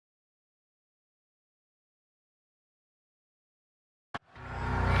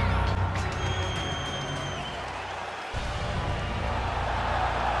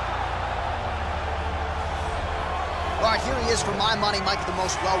is, for my money, Mike, the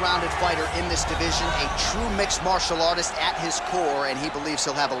most well-rounded fighter in this division, a true mixed martial artist at his core, and he believes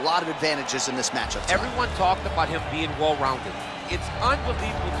he'll have a lot of advantages in this matchup tonight. Everyone talked about him being well-rounded. It's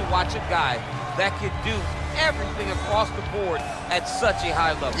unbelievable to watch a guy that can do everything across the board at such a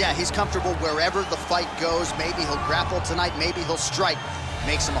high level. Yeah, he's comfortable wherever the fight goes. Maybe he'll grapple tonight, maybe he'll strike.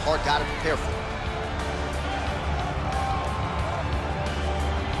 Makes him a hard guy to prepare for.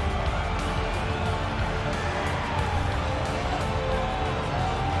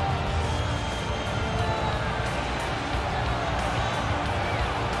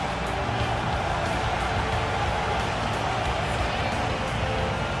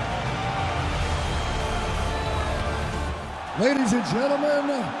 Ladies and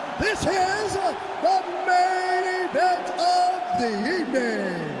gentlemen, this is the main event of the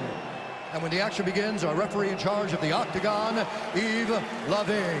evening. And when the action begins, our referee in charge of the Octagon, Yves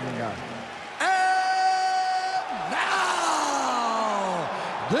Loving. And now,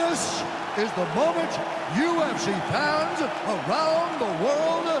 this is the moment UFC fans around the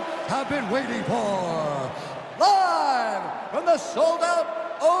world have been waiting for. Live from the sold-out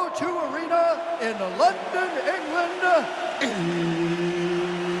O2 Arena in London, England, it's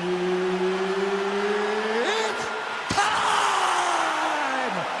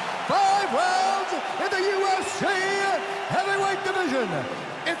time! 5 rounds in the UFC heavyweight division.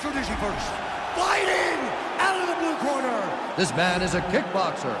 Introducing first, fighting out of the blue corner. This man is a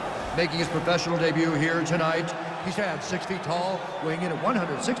kickboxer, making his professional debut here tonight. He stands 6 feet tall, weighing in at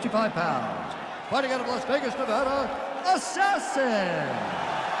 165 pounds. Fighting out of Las Vegas, Nevada, Assassin.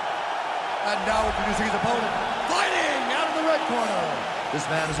 And now introducing his opponent, fighting out of the red corner. This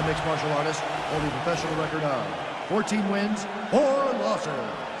man is a mixed martial artist, holding a professional record of 14 wins, 4 losses.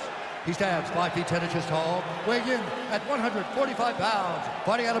 He stands 5 feet 10 inches tall, weighing in at 145 pounds.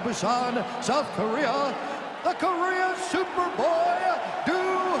 Fighting out of Busan, South Korea, the Korean Superboy,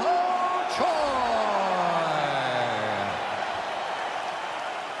 Ho Choi.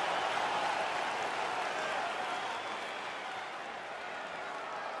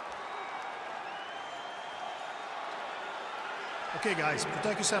 Okay, guys,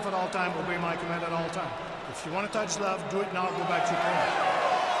 protect yourself at all time, obey my command at all time. If you want to touch love, do it now, go back to your corner.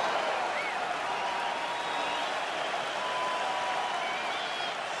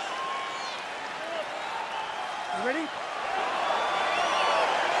 You ready? You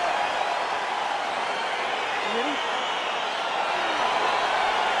ready?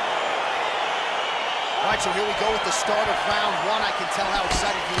 All right, so here we go with the start of round 1. I can tell how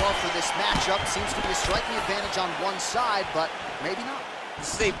excited you are for this matchup. Seems to be a striking advantage on one side, but maybe not.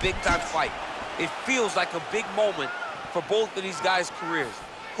 This is a big-time fight. It feels like a big moment for both of these guys' careers.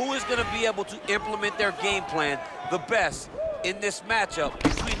 Who is going to be able to implement their game plan the best in this matchup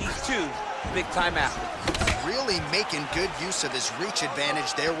between these two big-time athletes? Really making good use of his reach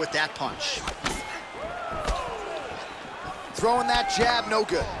advantage there with that punch. Throwing that jab, no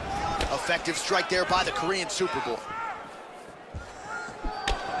good. Effective strike there by the Korean Superboy.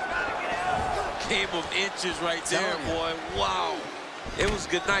 Game of inches right there, boy. Wow. It was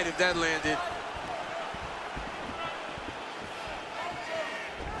good night if that landed.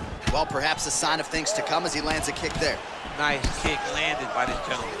 Well, perhaps a sign of things to come as he lands a kick there. Nice kick landed by this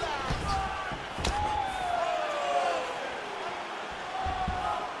gentleman.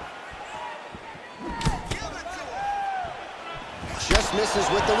 Just misses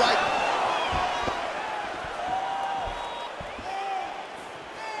with the right.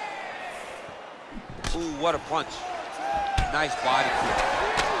 Ooh, what a punch. Nice body kick.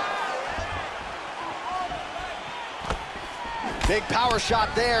 Big power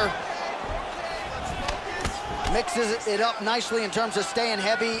shot there. Mixes it up nicely in terms of staying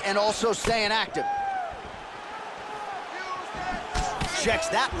heavy and also staying active. Checks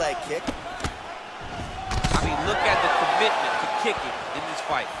that leg kick. I mean, look at the commitment to kicking in this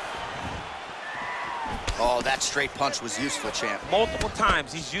fight. Oh, that straight punch was useful, champ. Multiple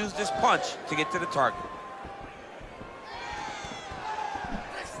times he's used this punch to get to the target.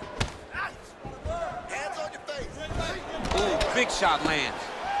 Ooh, big shot lands.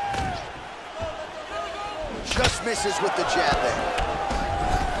 Just misses with the jab there.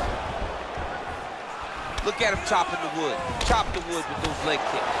 Look at him chopping the wood. Chop the wood with those leg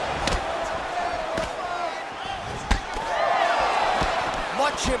kicks.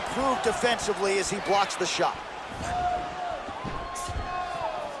 Much improved defensively as he blocks the shot.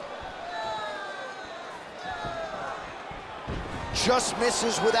 Just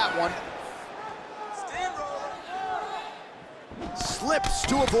misses with that one. Slips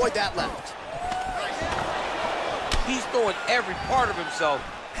to avoid that left. He's throwing every part of himself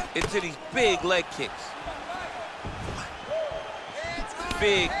into these big leg kicks.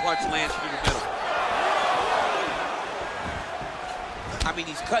 Big punch lands through the middle. I mean,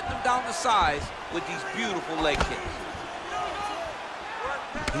 he's cutting them down to size with these beautiful leg kicks.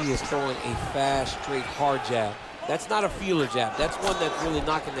 He is throwing a fast, straight, hard jab. That's not a feeler jab. That's one that's really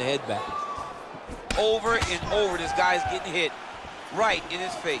knocking the head back. Over and over, this guy's getting hit right in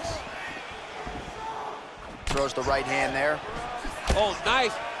his face. Throws the right hand there. Oh,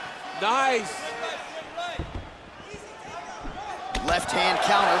 nice. Nice. Left hand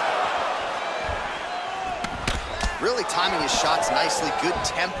counter. Really timing his shots nicely. Good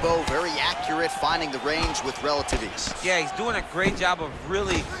tempo, very accurate, finding the range with relative ease. Yeah, he's doing a great job of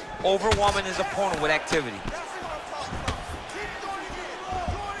really overwhelming his opponent with activity.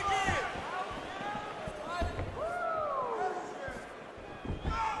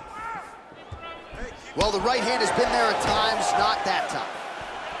 Well, the right hand has been there at times, not that time.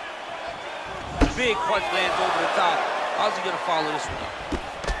 Big punch lands over the top. How's he gonna follow this one up?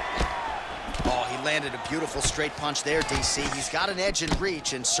 Oh, he landed a beautiful straight punch there, DC. He's got an edge in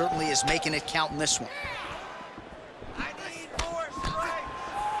reach and certainly is making it count in this one.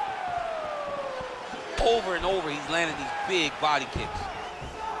 Over and over, he's landing these big body kicks.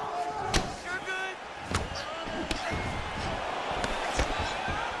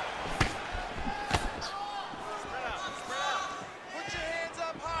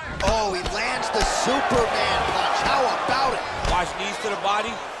 Oh, he lands the Superman punch. How about it? Watch knees to the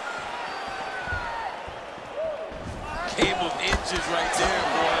body. Game of inches right there,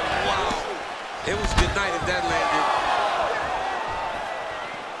 boy. Wow. It was good night if that landed.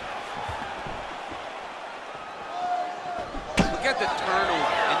 Look at the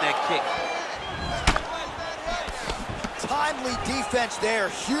turnover in that kick. Timely defense there.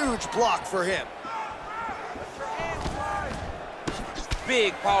 Huge block for him.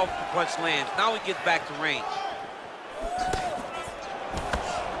 Big, powerful punch lands. Now he gets back to range.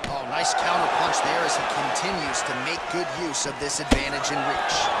 Oh, nice counter punch there as he continues to make good use of this advantage in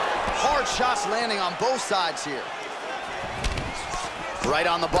reach. Hard shots landing on both sides here. Right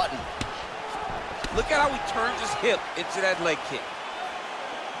on the button. Look at how he turns his hip into that leg kick.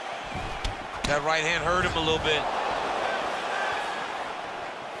 That right hand hurt him a little bit.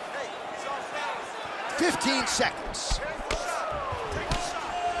 15 seconds.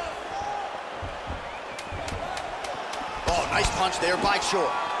 Oh, nice punch there by Choi.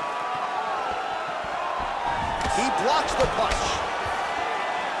 He blocks the punch.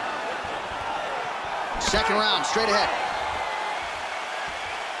 Second round, straight ahead.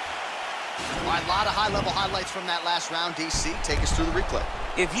 All right, a lot of high-level highlights from that last round, DC. Take us through the replay.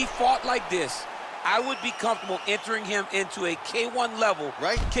 If he fought like this, I would be comfortable entering him into a K1 level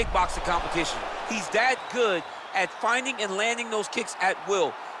kickboxing competition. He's that good at finding and landing those kicks at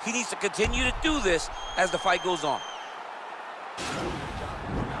will. He needs to continue to do this as the fight goes on.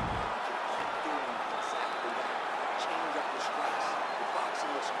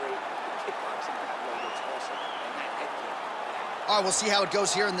 All right, we'll see how it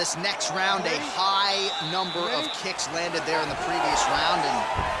goes here in this next round. A high number of kicks landed there in the previous round, and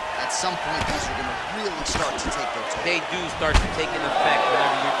at some point, these are going to really start to take their toll. They do start to take an effect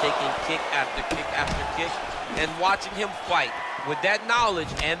whenever you're taking kick after kick after kick, and watching him fight with that knowledge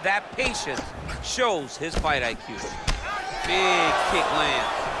and that patience shows his fight IQ. Big kick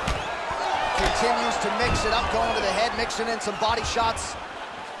lands. Continues to mix it up, going to the head, mixing in some body shots.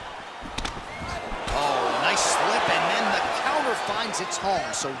 Oh, nice slip, and then the counter finds its home.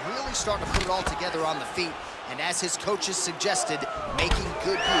 So really starting to put it all together on the feet, and as his coaches suggested, making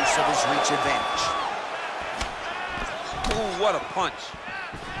good use of his reach advantage. Ooh, what a punch.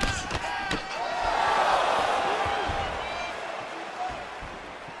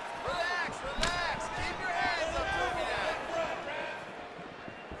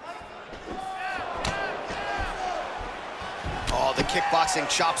 Oh, the kickboxing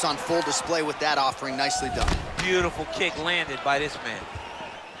chops on full display with that offering. Nicely done. Beautiful kick landed by this man.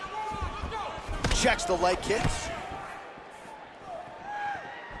 Checks the leg kicks.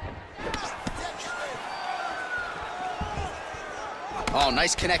 Oh,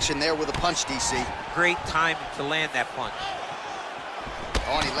 nice connection there with a punch, DC. Great timing to land that punch.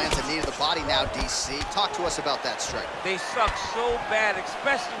 Oh, and he lands a knee to the body now, DC. Talk to us about that strike. They suck so bad,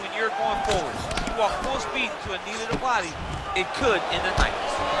 especially when you're going forward. You walk full speed to a knee to the body, it could end the night.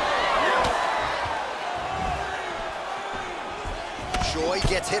 Choi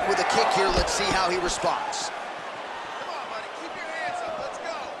gets hit with a kick here. Let's see how he responds. Come on, buddy. Keep your hands up. Let's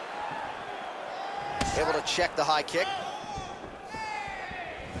go. Able to check the high kick.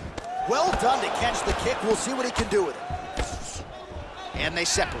 Well done to catch the kick. We'll see what he can do with it. And they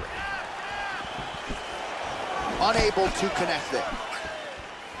separate. Unable to connect there.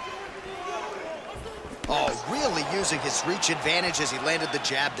 Oh, really using his reach advantage as he landed the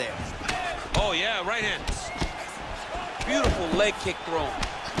jab there. Oh, yeah, right hand. Beautiful leg kick thrown.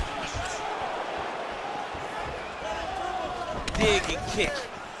 Dig and kick.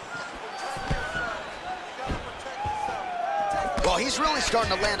 Well, he's really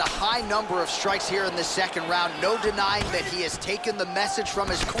starting to land a high number of strikes here in this second round. No denying that he has taken the message from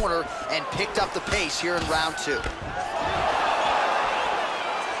his corner and picked up the pace here in round 2.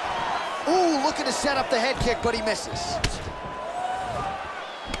 Ooh, looking to set up the head kick, but he misses.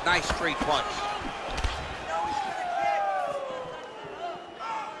 Nice straight punch.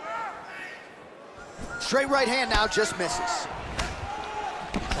 Straight right hand now, just misses.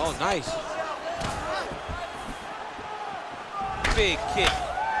 Oh, nice. Big kick.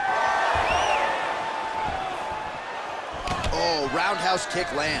 Oh, roundhouse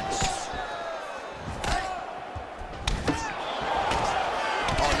kick lands.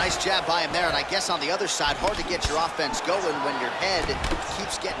 Oh, nice jab by him there, and I guess on the other side, hard to get your offense going when your head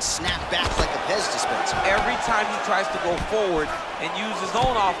keeps getting snapped back like a Pez dispenser. Every time he tries to go forward and use his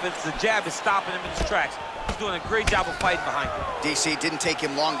own offense, the jab is stopping him in his tracks. He's doing a great job of fighting behind him. DC, didn't take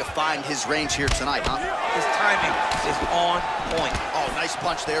him long to find his range here tonight, huh? His timing is on point. Oh, nice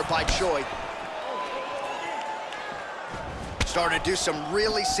punch there by Choi. Starting to do some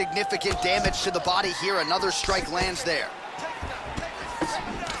really significant damage to the body here. Another strike lands there.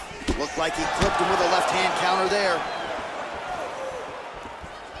 Looked like he clipped him with a left hand counter there.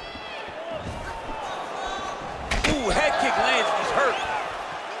 Ooh, head kick lands, he's hurt.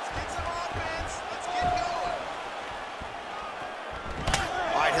 Let's get some offense. Let's get going.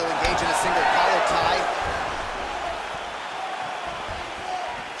 All right, he'll engage in a single collar tie.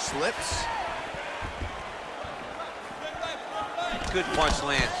 Slips. Good punch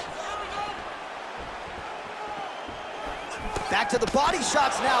lands. Back to the body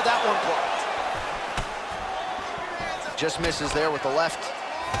shots now. That one blocked. Just misses there with the left.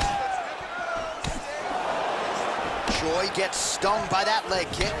 Choi gets stung by that leg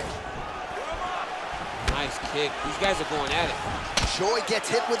kick. Nice kick. These guys are going at it. Choi gets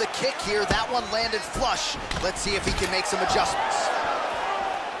hit with a kick here. That one landed flush. Let's see if he can make some adjustments.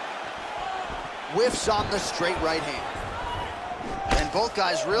 Whiffs on the straight right hand. And both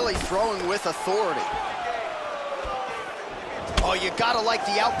guys really throwing with authority. Oh, you gotta like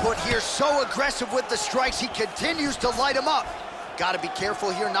the output here. So aggressive with the strikes. He continues to light him up. Gotta be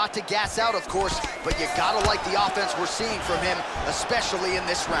careful here not to gas out, of course, but you gotta like the offense we're seeing from him, especially in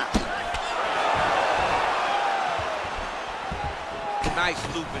this round. Nice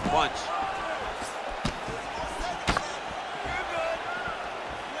looping punch.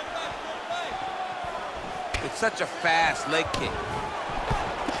 It's such a fast leg kick.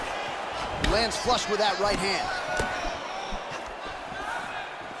 Lands flush with that right hand.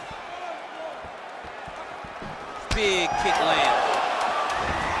 Big kick land.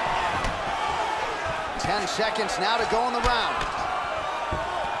 10 seconds now to go in the round.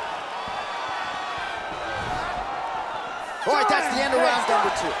 All right, that's the end of round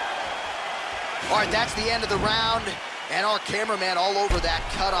number 2. All right, that's the end of the round. And our cameraman all over that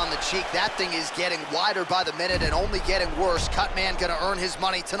cut on the cheek. That thing is getting wider by the minute and only getting worse. Cut man gonna earn his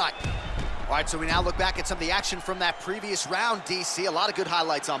money tonight. All right, so we now look back at some of the action from that previous round, DC. A lot of good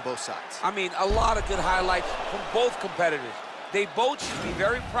highlights on both sides. I mean, a lot of good highlights from both competitors. They both should be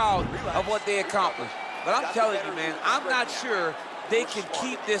very proud of what they accomplished. But I'm telling you, man, I'm not sure they can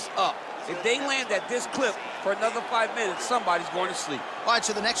keep this up. If they land at this clip for another 5 minutes, somebody's going to sleep. All right,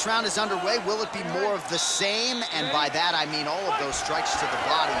 so the next round is underway. Will it be more of the same? And by that, I mean all of those strikes to the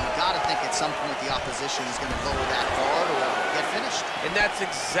body. You got to think at some point the opposition is going to lower that guard or get finished. And that's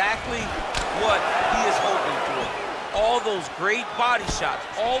exactly what he is hoping for. All those great body shots,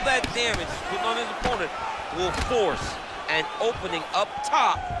 all that damage he's putting on his opponent will force an opening up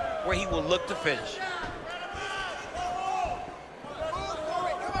top where he will look to finish.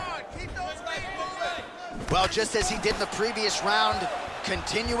 Well, just as he did in the previous round,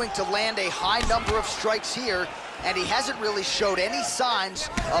 continuing to land a high number of strikes here, and he hasn't really showed any signs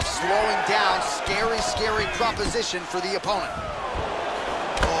of slowing down. Scary, scary proposition for the opponent.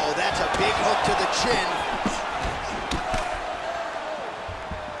 Oh, that's a big hook to the chin.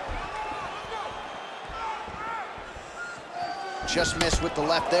 Just missed with the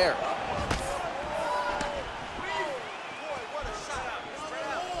left there.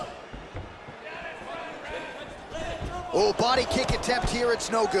 Oh, body kick attempt here,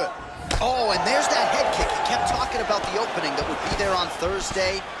 it's no good. Oh, and there's that head kick. He kept talking about the opening that would be there on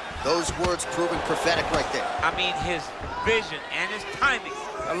Thursday. Those words proving prophetic right there. I mean, his vision and his timing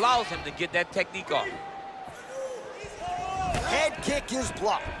allows him to get that technique off. Head kick is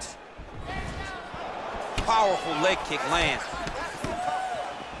blocked. powerful leg kick lands.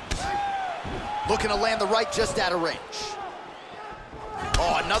 Looking to land the right just out of range.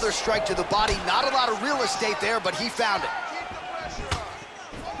 Oh, another strike to the body. Not a lot of real estate there, but he found it.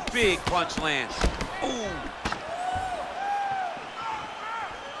 Big punch lands. Ooh.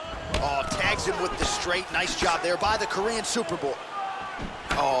 Oh, tags him with the straight. Nice job there by the Korean Superboy.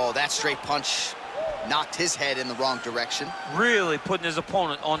 Oh, that straight punch knocked his head in the wrong direction. Really putting his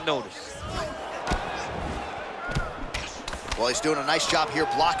opponent on notice. Well, he's doing a nice job here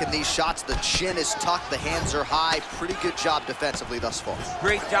blocking these shots. The chin is tucked, the hands are high. Pretty good job defensively thus far.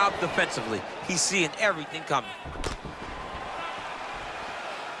 Great job defensively. He's seeing everything coming.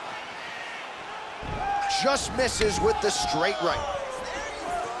 Just misses with the straight right.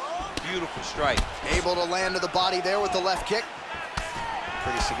 Beautiful strike. Able to land to the body there with the left kick.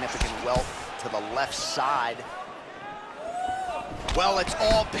 Pretty significant welt to the left side. Well, it's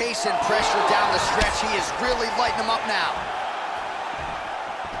all pace and pressure down the stretch. He is really lighting them up now.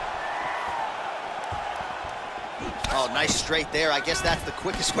 Oh, nice straight there. I guess that's the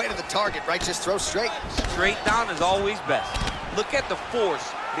quickest way to the target, right? Just throw straight. Straight down is always best. Look at the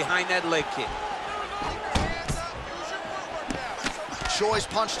force behind that leg kick. Choi's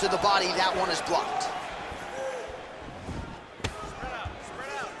punch to the body, that one is blocked.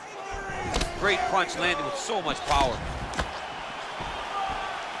 Great punch landed with so much power.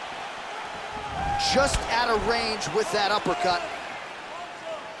 Just out of range with that uppercut.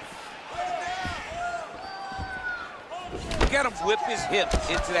 Look at him whip his hip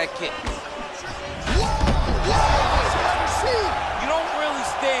into that kick. You don't really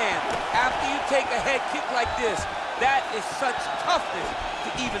stand after you take a head kick like this. That is such toughness to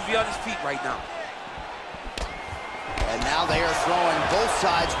even be on his feet right now. And now they are throwing both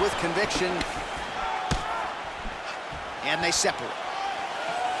sides with conviction. And they separate.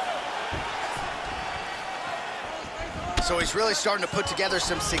 So he's really starting to put together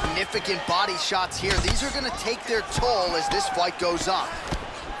some significant body shots here. These are going to take their toll as this fight goes on.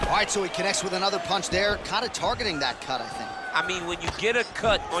 All right, so he connects with another punch there, kind of targeting that cut, I think. I mean, when you get a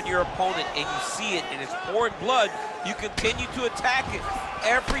cut on your opponent and you see it and it's pouring blood, you continue to attack it.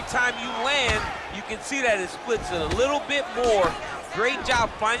 Every time you land, you can see that it splits it a little bit more. Great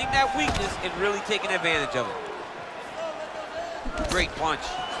job finding that weakness and really taking advantage of it. Great punch.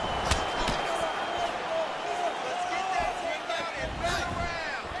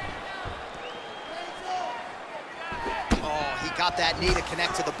 Got that knee to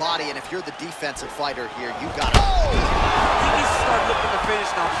connect to the body, and if you're the defensive fighter here, you got it. Oh! He needs to start looking to finish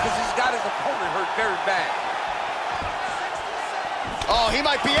now because he's got his opponent hurt very bad. Oh, he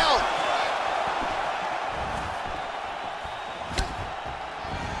might be out.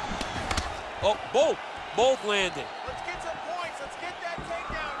 Oh, both landed. Let's get some points. Let's get that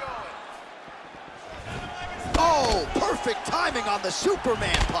takedown going. Oh, perfect timing on the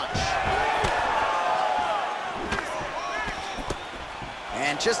Superman punch.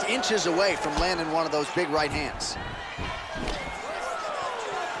 And just inches away from landing one of those big right hands.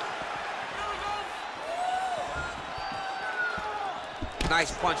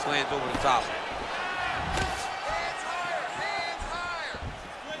 Nice punch lands over the top.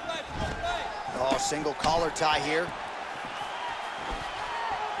 Oh, single collar tie here.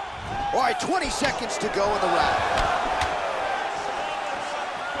 All right, 20 seconds to go in the round.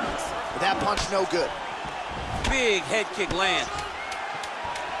 That punch no good. Big head kick lands.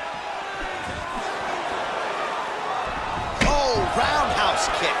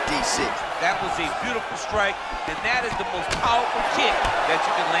 Roundhouse kick, DC. That was a beautiful strike, and that is the most powerful kick that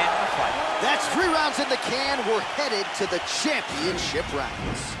you can land in a fight. That's 3 rounds in the can. We're headed to the championship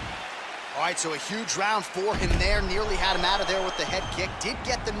rounds. All right, so a huge round for him there. Nearly had him out of there with the head kick. Did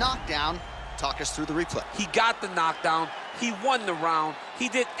get the knockdown. Talk us through the replay. He got the knockdown. He won the round. He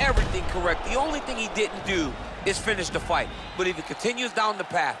did everything correct. The only thing he didn't do is finish the fight. But if he continues down the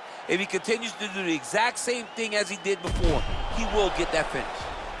path, if he continues to do the exact same thing as he did before, he will get that finish.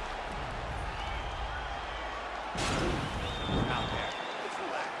 Out there. Just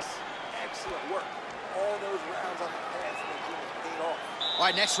relax. Excellent work. All those rounds on the pads paid off. All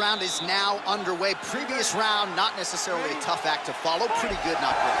right, next round is now underway. Previous round, not necessarily a tough act to follow. Pretty good,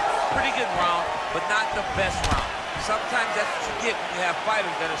 not great. Pretty good round, but not the best round. Sometimes that's what you get when you have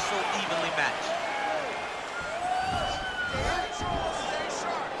fighters that are so evenly matched.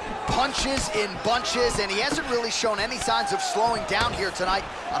 Punches in bunches, and he hasn't really shown any signs of slowing down here tonight.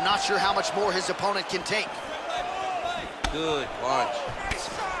 I'm not sure how much more his opponent can take. Good punch.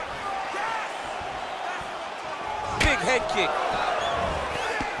 Big head kick.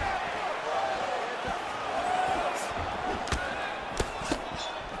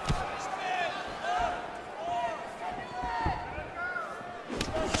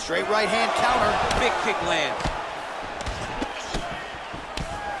 Straight right hand counter. Big kick lands.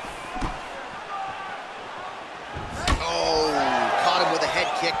 Oh, caught him with a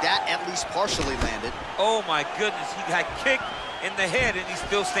head kick. That at least partially landed. Oh my goodness, he got kicked in the head and he's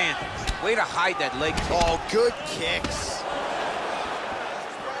still standing. Way to hide that leg kick. Oh, good kicks.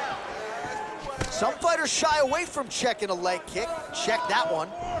 Some fighters shy away from checking a leg kick. Check that one.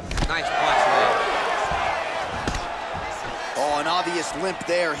 Nice punch there. Oh, an obvious limp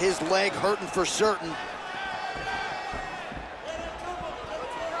there. His leg hurting for certain.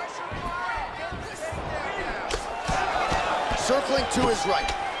 Circling to his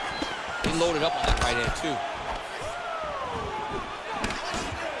right. He loaded up on that right hand too.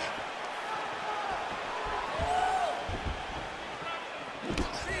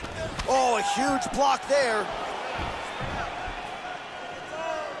 Oh, a huge block there.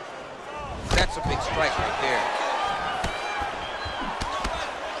 That's a big strike right there.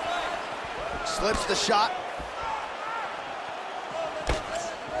 Slips the shot.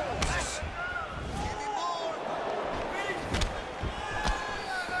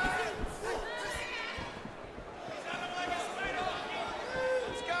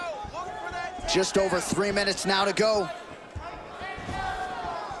 Just over 3 minutes now to go.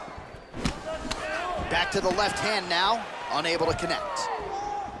 Back to the left hand now, unable to connect.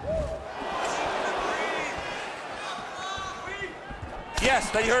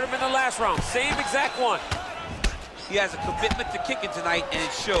 Yes, they heard him in the last round. Same exact one. He has a commitment to kicking tonight, and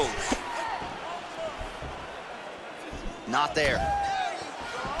it shows. Not there.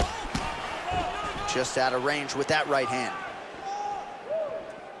 Just out of range with that right hand.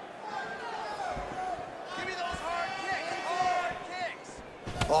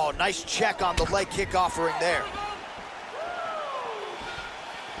 Oh, nice check on the leg kick offering there.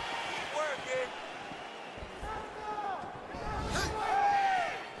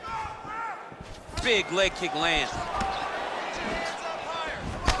 Big leg kick lands.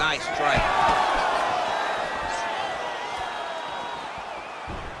 Nice strike.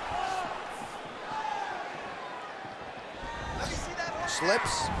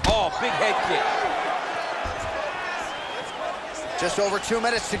 Slips. Oh, big head kick. Just over 2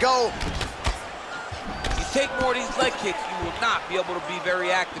 minutes to go. You take more of these leg kicks, you will not be able to be very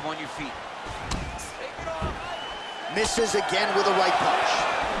active on your feet. Misses again with a right punch.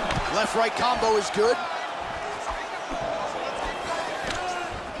 Left-right combo is good.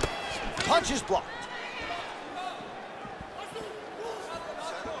 Punch is blocked.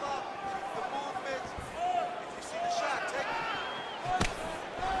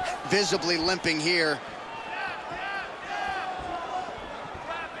 Visibly limping here.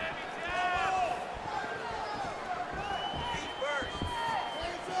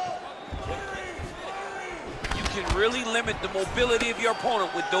 You can really limit the mobility of your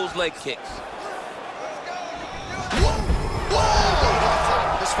opponent with those leg kicks. Whoa!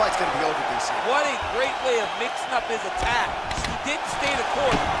 This fight's gonna be over, DC. What a great way of mixing up his attack. He didn't stay the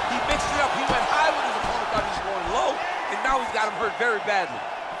course. He mixed it up. He went high when his opponent thought he was going low, and now he's got him hurt very badly.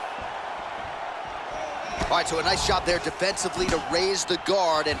 All right, so a nice job there defensively to raise the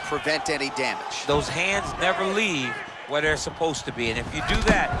guard and prevent any damage. Those hands never leave where they're supposed to be, and if you do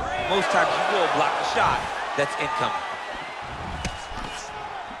that, most times you will block the shot that's incoming.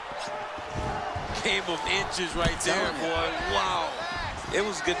 Game of inches right there, boy. Wow. It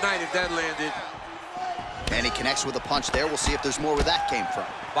was good night if that landed. And he connects with a punch there. We'll see if there's more where that came from.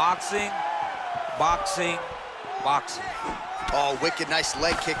 Boxing, boxing, boxing. Oh, wicked nice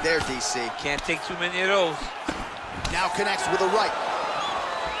leg kick there, DC. Can't take too many of those. Now connects with a right.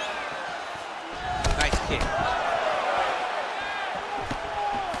 Nice kick.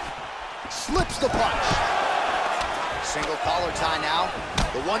 Slips the punch. Single collar tie now.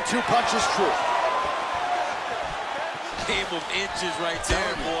 The 1-2 punch is true. Game of inches right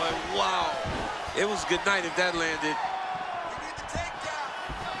there, boy. Wow. It was good night if that landed.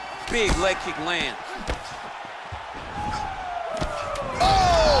 Big leg kick lands.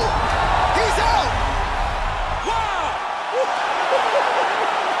 Oh! He's out! Wow!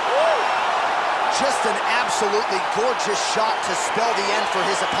 Just an absolutely gorgeous shot to spell the end for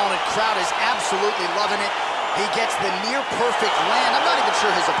his opponent. Crowd is absolutely loving it. He gets the near-perfect land. I'm not even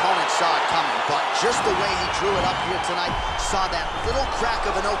sure his opponent saw it coming, but just the way he drew it up here tonight, saw that little crack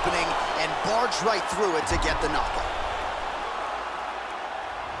of an opening and barged right through it to get the knockout.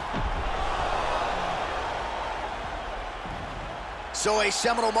 So a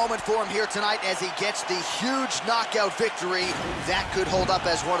seminal moment for him here tonight as he gets the huge knockout victory. That could hold up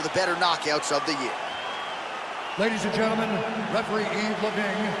as one of the better knockouts of the year. Ladies and gentlemen, referee Yves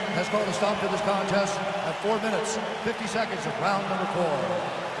Leving has called a stop to this contest at 4 minutes, 50 seconds of round number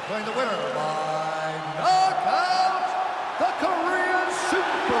 4. declaring the winner by